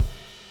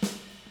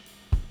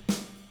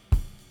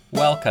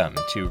Welcome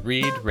to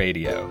Read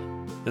Radio.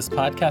 This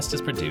podcast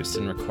is produced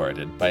and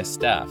recorded by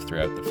staff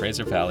throughout the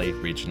Fraser Valley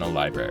Regional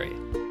Library.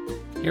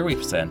 Here we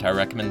present our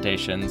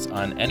recommendations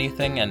on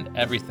anything and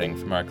everything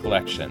from our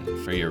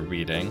collection for your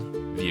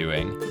reading,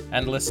 viewing,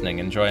 and listening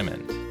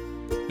enjoyment.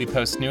 We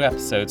post new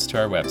episodes to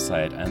our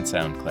website and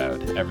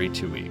SoundCloud every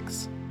 2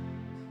 weeks.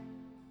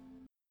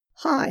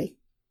 Hi,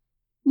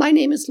 my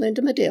name is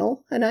Linda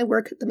Medill, and I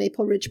work at the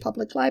Maple Ridge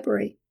Public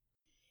Library.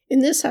 In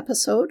this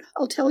episode,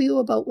 I'll tell you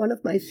about one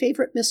of my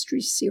favorite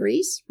mystery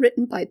series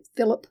written by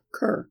Philip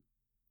Kerr.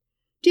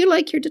 Do you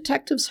like your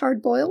detectives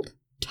hard-boiled?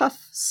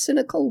 Tough,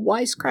 cynical,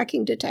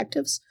 wisecracking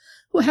detectives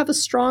who have a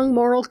strong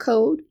moral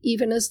code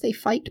even as they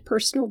fight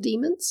personal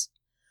demons?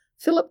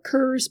 Philip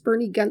Kerr's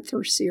Bernie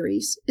Gunther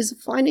series is a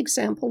fine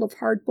example of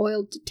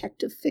hard-boiled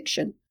detective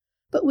fiction,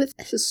 but with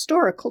a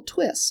historical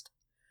twist.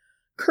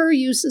 Kerr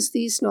uses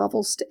these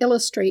novels to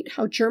illustrate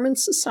how German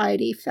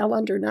society fell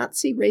under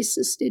Nazi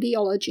racist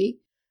ideology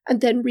and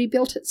then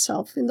rebuilt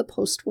itself in the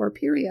post-war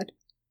period.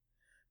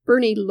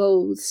 Bernie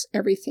loathes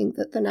everything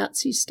that the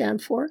Nazis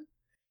stand for.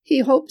 He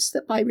hopes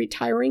that by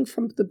retiring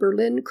from the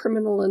Berlin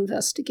Criminal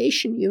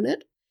Investigation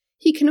Unit,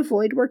 he can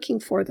avoid working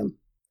for them.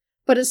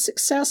 But his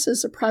success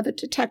as a private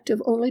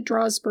detective only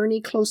draws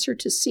Bernie closer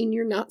to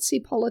senior Nazi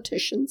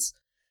politicians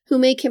who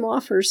make him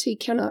offers he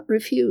cannot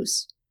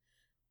refuse.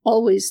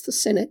 Always the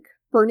cynic,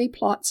 Bernie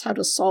plots how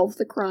to solve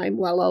the crime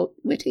while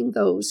outwitting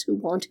those who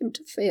want him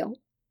to fail.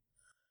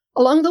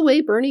 Along the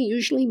way, Bernie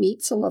usually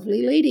meets a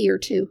lovely lady or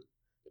two.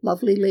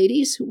 Lovely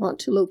ladies who want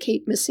to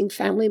locate missing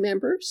family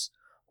members,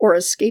 or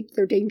escape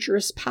their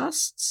dangerous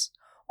pasts,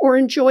 or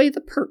enjoy the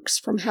perks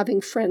from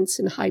having friends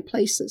in high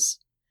places.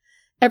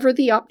 Ever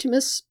the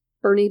optimist,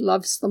 Bernie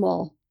loves them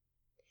all.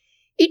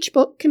 Each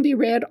book can be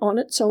read on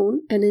its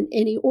own and in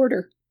any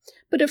order,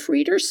 but if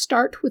readers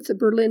start with the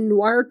Berlin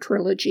Noir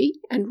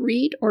trilogy and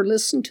read or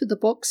listen to the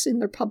books in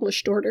their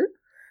published order,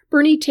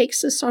 Bernie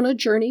takes us on a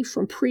journey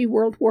from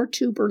pre-World War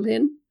II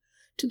Berlin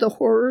to the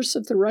horrors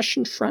of the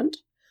Russian front,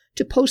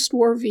 to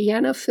post-war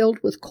Vienna filled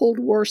with Cold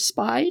War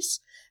spies,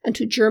 and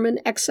to German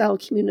exile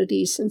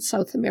communities in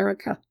South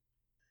America.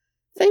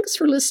 Thanks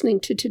for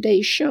listening to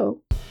today's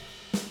show.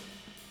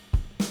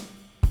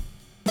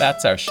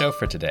 That's our show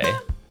for today.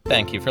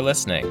 Thank you for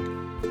listening.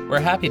 We're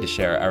happy to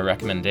share our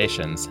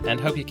recommendations and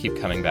hope you keep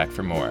coming back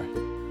for more.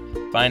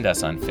 Find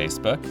us on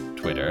Facebook,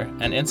 Twitter,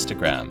 and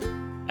Instagram,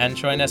 and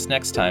join us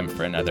next time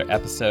for another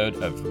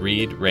episode of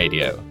Read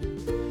Radio.